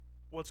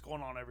What's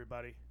going on,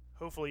 everybody?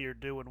 Hopefully, you're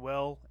doing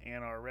well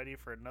and are ready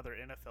for another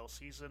NFL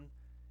season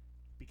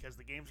because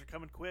the games are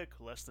coming quick,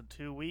 less than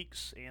 2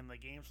 weeks, and the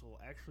games will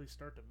actually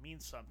start to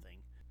mean something.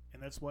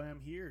 And that's why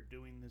I'm here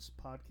doing this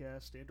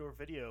podcast and/or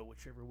video,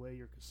 whichever way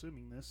you're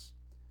consuming this.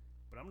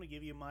 But I'm going to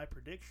give you my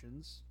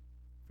predictions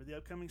for the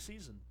upcoming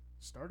season,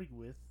 starting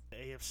with the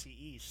AFC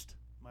East,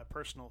 my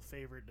personal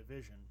favorite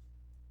division.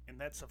 And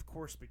that's, of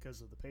course, because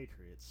of the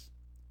Patriots.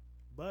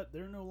 But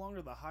they're no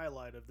longer the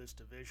highlight of this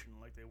division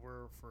like they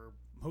were for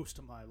most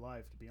of my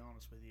life, to be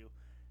honest with you.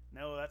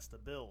 No, that's the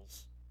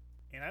Bills.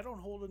 And I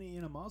don't hold any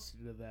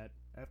animosity to that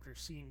after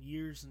seeing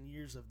years and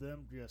years of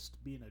them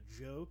just being a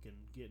joke and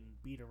getting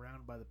beat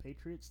around by the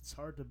Patriots. It's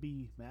hard to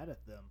be mad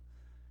at them.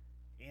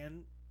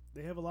 And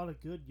they have a lot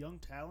of good young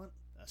talent,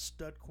 a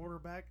stud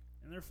quarterback,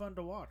 and they're fun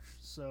to watch.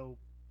 So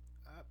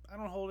I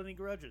don't hold any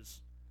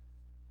grudges.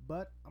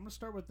 But I'm going to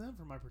start with them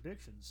for my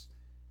predictions.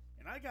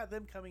 And I got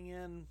them coming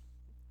in.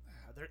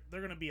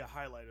 They're going to be a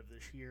highlight of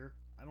this year.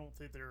 I don't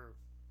think they're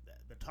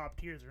the top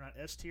tiers. They're not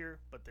S tier,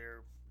 but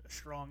they're a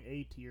strong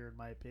A tier in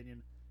my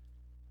opinion.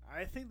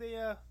 I think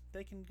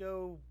they can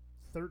go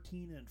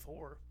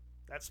 13-4.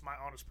 That's my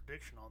honest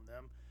prediction on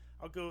them.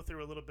 I'll go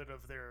through a little bit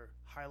of their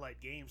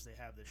highlight games they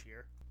have this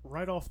year.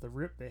 Right off the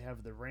rip, they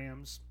have the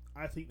Rams.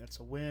 I think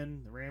that's a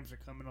win. The Rams are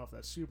coming off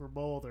that Super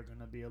Bowl. They're going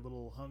to be a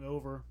little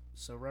hungover.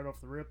 So right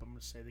off the rip, I'm going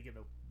to say they get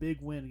a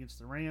big win against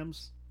the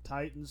Rams.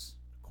 Titans,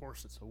 of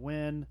course, it's a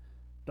win.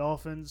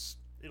 Dolphins,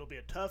 it'll be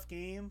a tough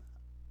game,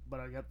 but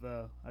I got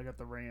the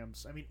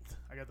Rams.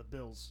 I got the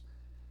Bills.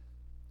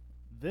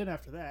 Then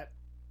after that,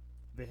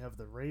 they have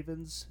the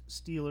Ravens,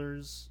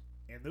 Steelers,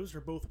 and those are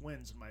both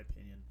wins in my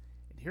opinion.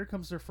 And here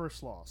comes their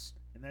first loss,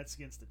 and that's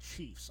against the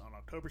Chiefs on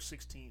October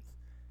 16th.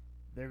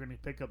 They're going to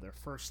pick up their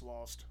first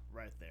loss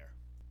right there.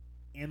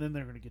 And then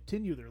they're going to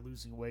continue their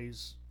losing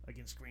ways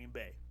against Green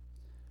Bay.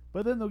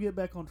 But then they'll get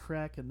back on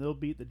track and they'll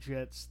beat the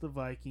Jets, the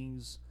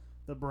Vikings,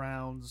 the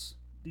Browns,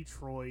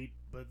 Detroit,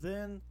 but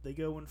then they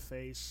go and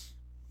face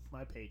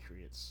my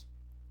Patriots.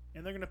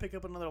 And they're going to pick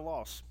up another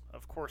loss.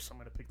 Of course, I'm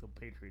going to pick the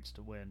Patriots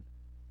to win.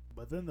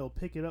 But then they'll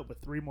pick it up with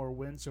 3 more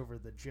wins over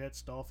the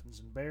Jets, Dolphins,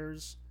 and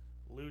Bears,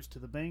 lose to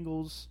the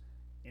Bengals,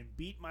 and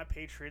beat my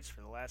Patriots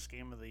for the last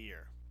game of the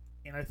year.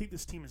 And I think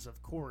this team is,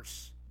 of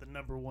course, the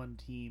number 1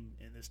 team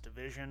in this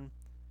division.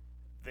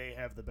 They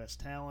have the best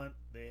talent.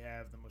 They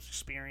have the most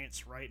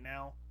experience right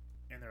now.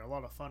 And they're a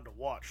lot of fun to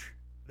watch.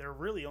 Their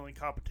really only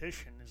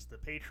competition is the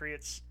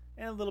Patriots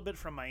and a little bit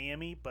from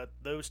Miami, but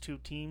those 2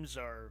 teams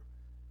are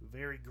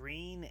very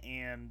green,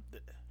 and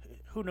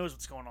who knows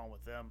what's going on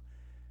with them.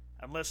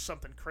 Unless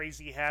something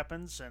crazy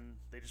happens and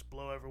they just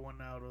blow everyone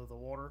out of the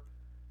water,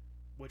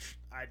 which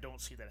I don't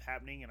see that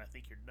happening, and I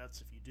think you're nuts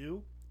if you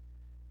do.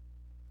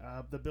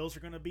 The Bills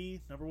are going to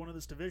be number 1 of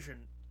this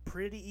division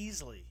pretty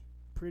easily.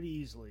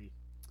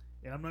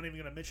 And I'm not even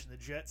going to mention the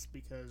Jets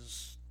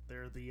because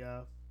they're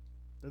the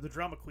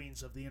drama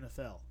queens of the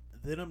NFL.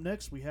 Then up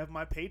next, we have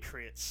my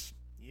Patriots.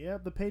 Yeah,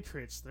 the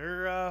Patriots.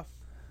 They're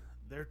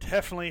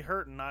definitely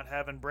hurting not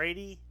having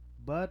Brady,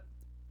 but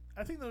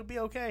I think they'll be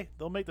okay.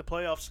 They'll make the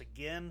playoffs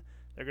again.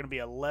 They're going to be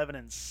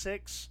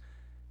 11-6,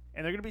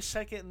 and they're going to be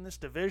second in this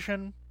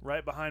division,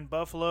 right behind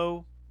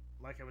Buffalo.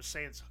 Like I was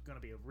saying, it's going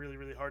to be really,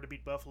 really hard to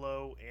beat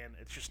Buffalo, and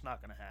it's just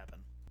not going to happen.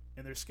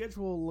 And their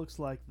schedule looks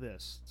like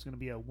this. It's going to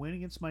be a win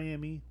against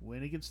Miami,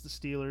 win against the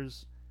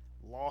Steelers,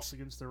 loss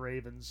against the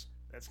Ravens.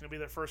 That's going to be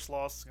their first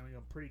loss. It's going to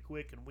go pretty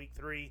quick in week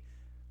 3.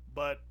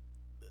 But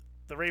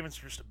the Ravens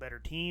are just a better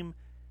team.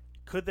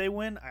 Could they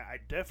win? I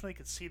definitely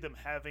could see them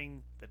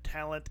having the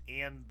talent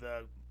and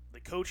the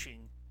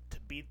coaching to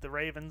beat the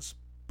Ravens,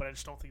 but I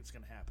just don't think it's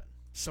going to happen.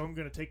 So I'm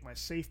going to take my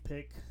safe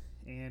pick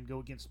and go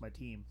against my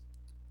team.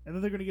 And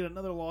then they're going to get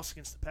another loss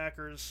against the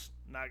Packers.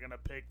 Not going to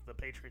pick the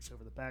Patriots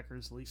over the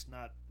Packers, at least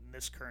not in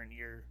this current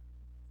year,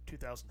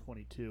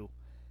 2022.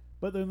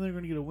 But then they're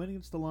going to get a win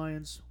against the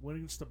Lions, win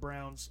against the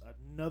Browns,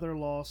 another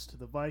loss to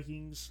the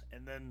Vikings,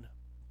 and then,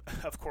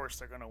 of course,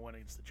 they're going to win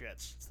against the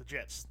Jets. It's the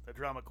Jets, the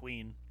drama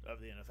queen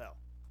of the NFL.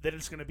 Then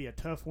it's going to be a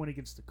tough win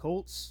against the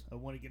Colts, a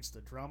win against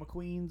the drama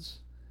queens,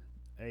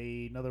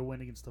 another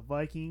win against the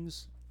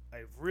Vikings,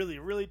 a really,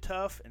 really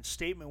tough and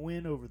statement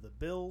win over the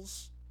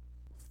Bills,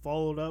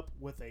 followed up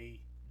with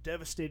a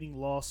devastating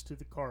loss to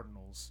the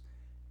Cardinals.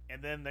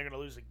 And then they're going to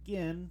lose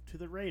again to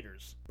the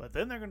Raiders. But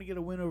then they're going to get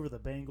a win over the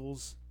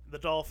Bengals, the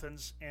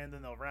Dolphins, and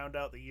then they'll round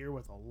out the year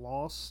with a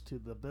loss to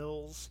the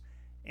Bills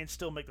and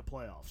still make the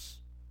playoffs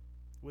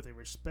with a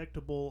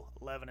respectable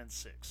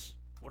 11-6.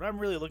 What I'm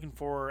really looking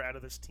for out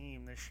of this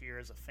team this year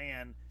as a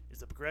fan is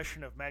the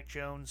progression of Mac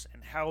Jones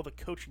and how the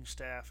coaching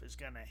staff is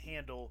going to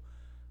handle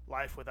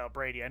life without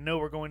Brady. I know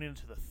we're going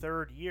into the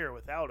 3rd year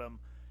without him,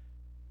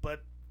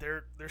 but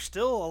there's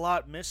still a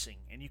lot missing,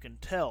 and you can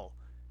tell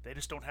they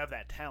just don't have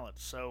that talent.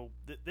 So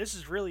this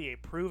is really a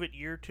prove-it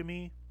year to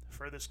me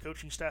for this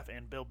coaching staff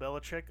and Bill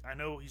Belichick. I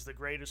know he's the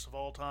greatest of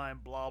all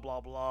time, blah, blah,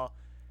 blah.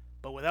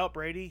 But without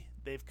Brady,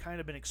 they've kind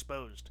of been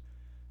exposed.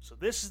 So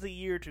this is the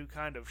year to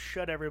kind of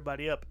shut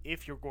everybody up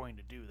if you're going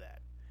to do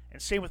that.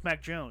 And same with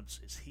Mac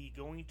Jones. Is he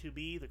going to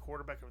be the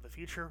quarterback of the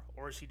future,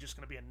 or is he just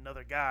going to be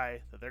another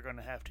guy that they're going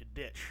to have to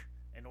ditch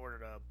in order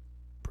to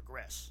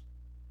progress?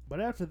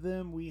 But after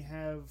them, we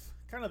have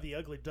kind of the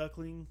ugly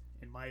duckling,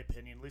 in my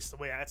opinion. At least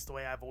that's the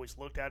way I've always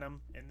looked at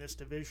them in this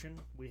division.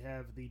 We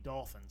have the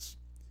Dolphins.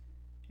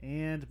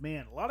 And,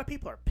 man, a lot of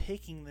people are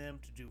picking them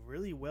to do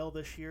really well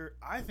this year.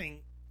 I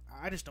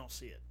just don't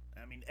see it.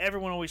 I mean,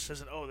 everyone always says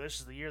that, oh, this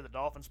is the year the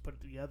Dolphins put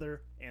it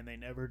together, and they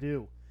never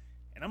do.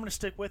 And I'm going to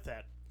stick with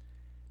that.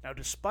 Now,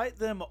 despite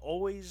them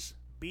always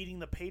beating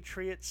the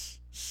Patriots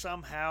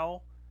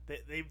somehow,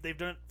 they've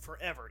done it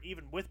forever,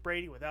 even with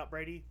Brady, without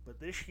Brady. But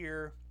this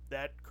year,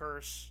 that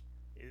curse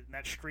and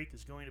that streak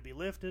is going to be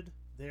lifted.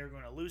 They're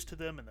going to lose to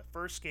them in the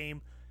first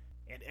game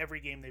and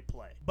every game they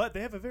play. But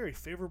they have a very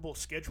favorable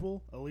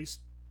schedule, at least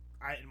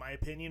in my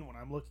opinion, when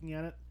I'm looking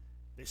at it.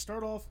 They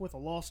start off with a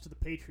loss to the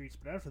Patriots,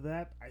 but after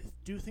that, I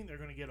do think they're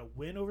going to get a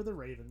win over the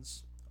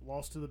Ravens, a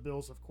loss to the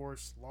Bills, of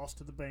course, loss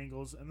to the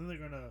Bengals, and then they're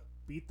going to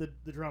beat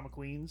the Drama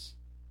Queens,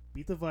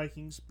 beat the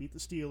Vikings, beat the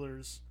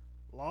Steelers,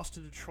 lost to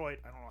Detroit.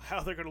 I don't know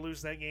how they're going to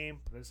lose that game,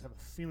 but I just have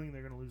a feeling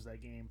they're going to lose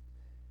that game.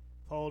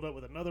 Followed up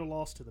with another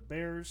loss to the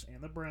Bears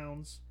and the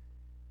Browns.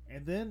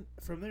 And then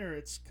from there,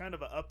 it's kind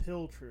of an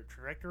uphill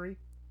trajectory.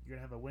 You're going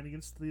to have a win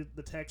against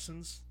the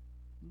Texans,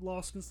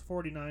 loss against the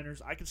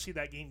 49ers. I can see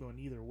that game going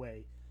either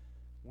way.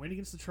 Win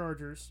against the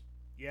Chargers.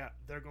 Yeah,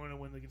 they're going to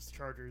win against the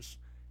Chargers.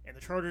 And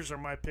the Chargers are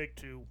my pick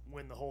to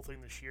win the whole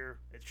thing this year.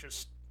 It's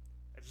just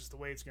the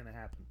way it's going to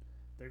happen.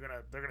 They're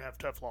gonna have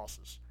tough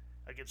losses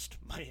against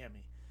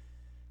Miami.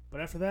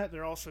 But after that,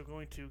 they're also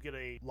going to get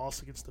a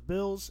loss against the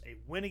Bills, a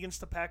win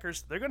against the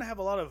Packers. They're going to have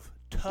a lot of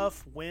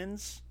tough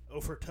wins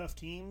over tough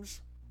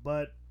teams,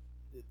 but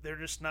they're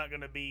just not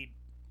going to be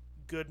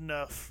good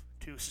enough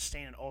to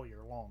sustain it all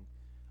year long.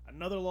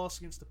 Another loss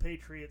against the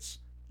Patriots,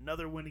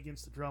 another win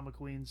against the Drama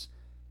Queens,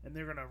 and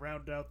they're going to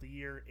round out the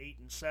year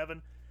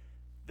 8-7.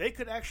 They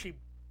could actually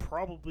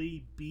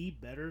probably be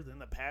better than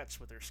the Pats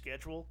with their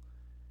schedule,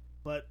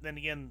 but then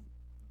again,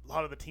 a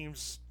lot of the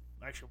teams,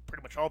 actually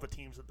pretty much all the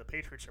teams that the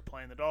Patriots are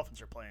playing, the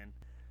Dolphins are playing.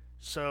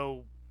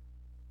 So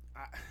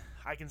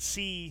I can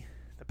see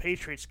the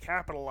Patriots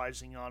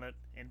capitalizing on it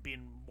and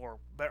being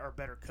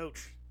better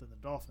coached than the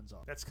Dolphins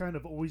are. That's kind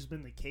of always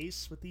been the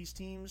case with these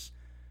teams.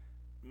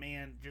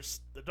 Man,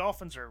 just the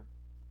Dolphins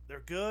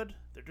they're good,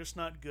 they're just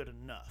not good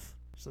enough.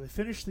 So they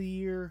finished the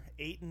year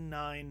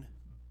 8-9,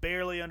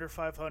 barely under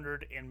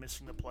 500 and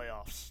missing the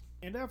playoffs.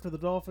 And after the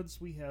Dolphins,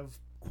 we have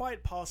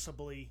quite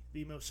possibly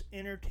the most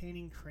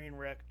entertaining train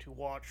wreck to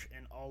watch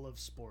in all of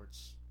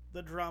sports.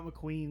 The Drama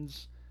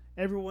Queens.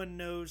 Everyone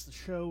knows the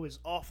show is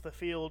off the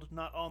field,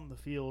 not on the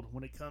field,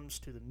 when it comes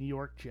to the New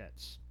York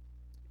Jets.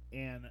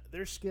 And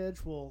their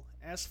schedule,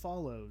 as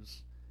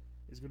follows,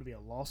 is going to be a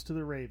loss to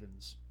the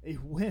Ravens, a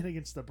win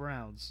against the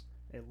Browns,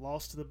 a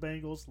loss to the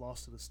Bengals,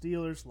 loss to the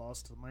Steelers,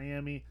 loss to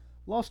Miami,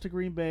 loss to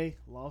Green Bay,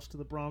 loss to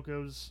the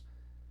Broncos,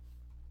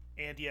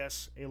 and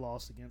yes, a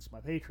loss against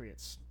my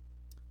Patriots.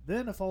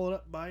 Then followed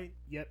up by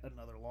yet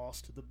another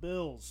loss to the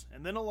Bills,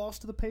 and then a loss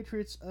to the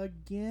Patriots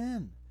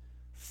again.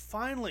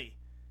 Finally,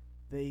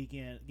 they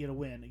get a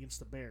win against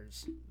the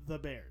Bears. The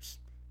Bears.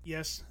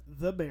 Yes,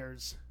 the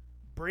Bears,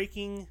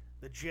 breaking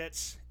the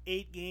Jets'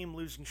 8-game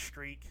losing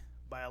streak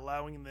by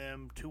allowing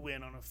them to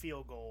win on a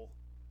field goal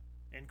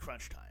in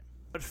crunch time.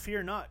 But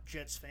fear not,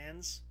 Jets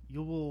fans.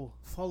 You will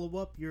follow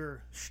up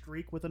your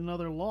streak with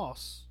another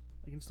loss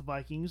against the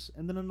Vikings,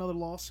 and then another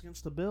loss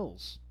against the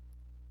Bills.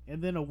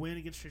 And then a win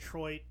against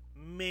Detroit.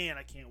 Man,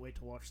 I can't wait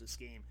to watch this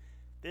game.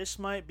 This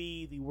might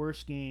be the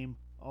worst game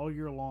all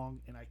year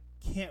long, and I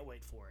can't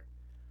wait for it.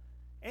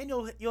 And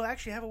you'll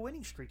actually have a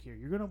winning streak here.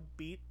 You're going to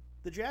beat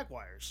the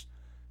Jaguars.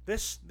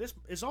 This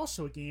is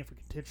also a game for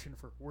contention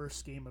for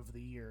worst game of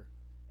the year.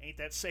 Ain't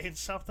that saying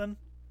something?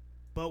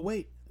 But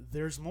wait,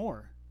 there's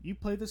more. You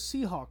play the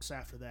Seahawks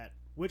after that,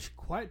 which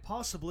quite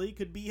possibly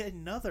could be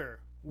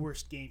another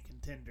worst game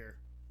contender.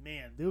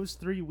 Man, those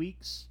 3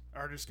 weeks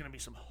are just going to be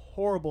some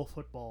horrible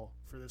football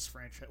for this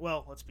franchise.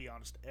 Well, let's be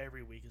honest,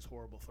 every week is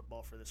horrible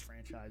football for this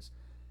franchise.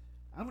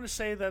 I'm going to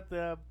say that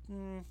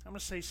I'm going to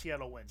say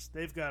Seattle wins.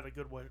 They've got a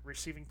good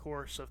receiving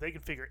core, so if they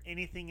can figure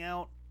anything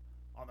out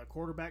on the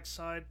quarterback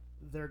side,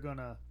 they're going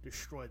to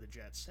destroy the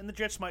Jets. And the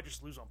Jets might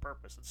just lose on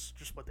purpose. It's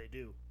just what they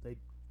do. They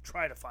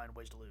try to find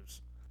ways to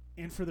lose.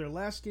 And for their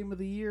last game of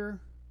the year,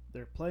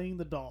 they're playing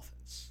the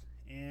Dolphins.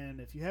 And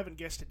if you haven't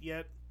guessed it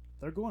yet,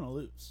 they're going to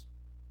lose.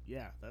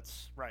 Yeah,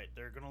 that's right.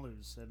 They're going to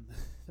lose. And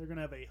they're going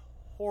to have a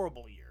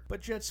horrible year.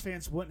 But Jets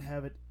fans wouldn't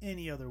have it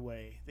any other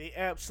way. They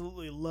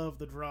absolutely love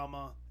the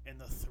drama and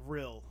the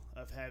thrill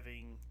of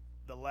having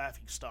the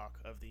laughingstock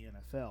of the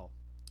NFL.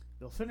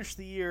 They'll finish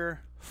the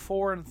year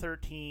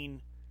 4-13,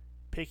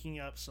 picking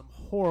up some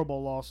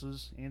horrible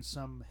losses and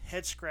some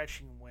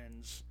head-scratching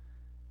wins.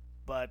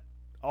 But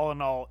all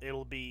in all,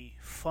 it'll be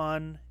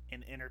fun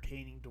and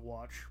entertaining to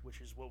watch,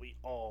 which is what we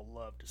all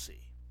love to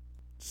see.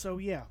 So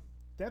yeah,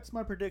 that's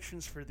my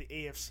predictions for the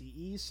AFC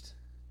East.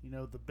 You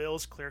know, the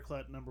Bills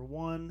clear-cut number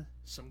 1,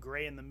 some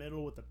gray in the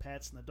middle with the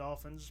Pats and the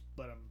Dolphins,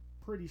 but I'm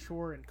pretty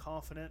sure and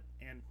confident,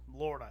 and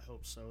Lord, I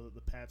hope so, that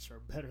the Pats are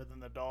better than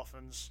the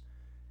Dolphins.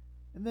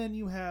 And then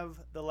you have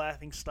the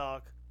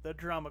laughingstock, the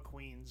drama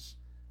queens,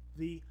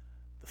 the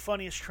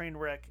funniest train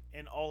wreck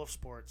in all of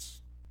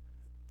sports,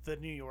 the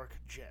New York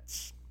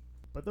Jets.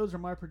 But those are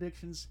my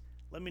predictions.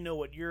 Let me know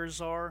what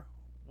yours are.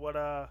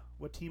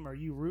 What team are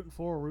you rooting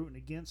for or rooting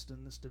against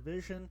in this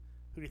division?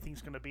 Who do you think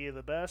is going to be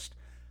the best?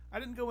 I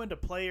didn't go into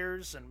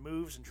players and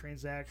moves and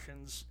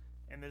transactions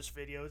in this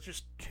video. It's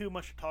just too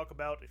much to talk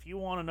about. If you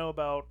want to know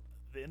about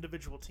the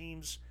individual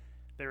teams,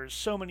 there's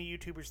so many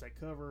YouTubers that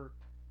cover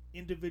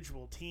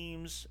individual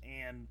teams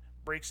and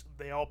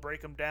they all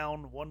break them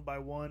down one by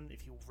one.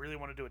 If you really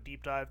want to do a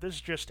deep dive, this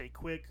is just a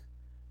quick,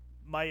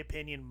 my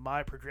opinion,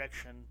 my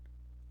projection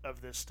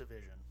of this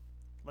division.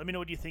 Let me know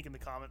what you think in the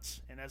comments,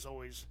 and as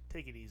always,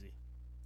 take it easy.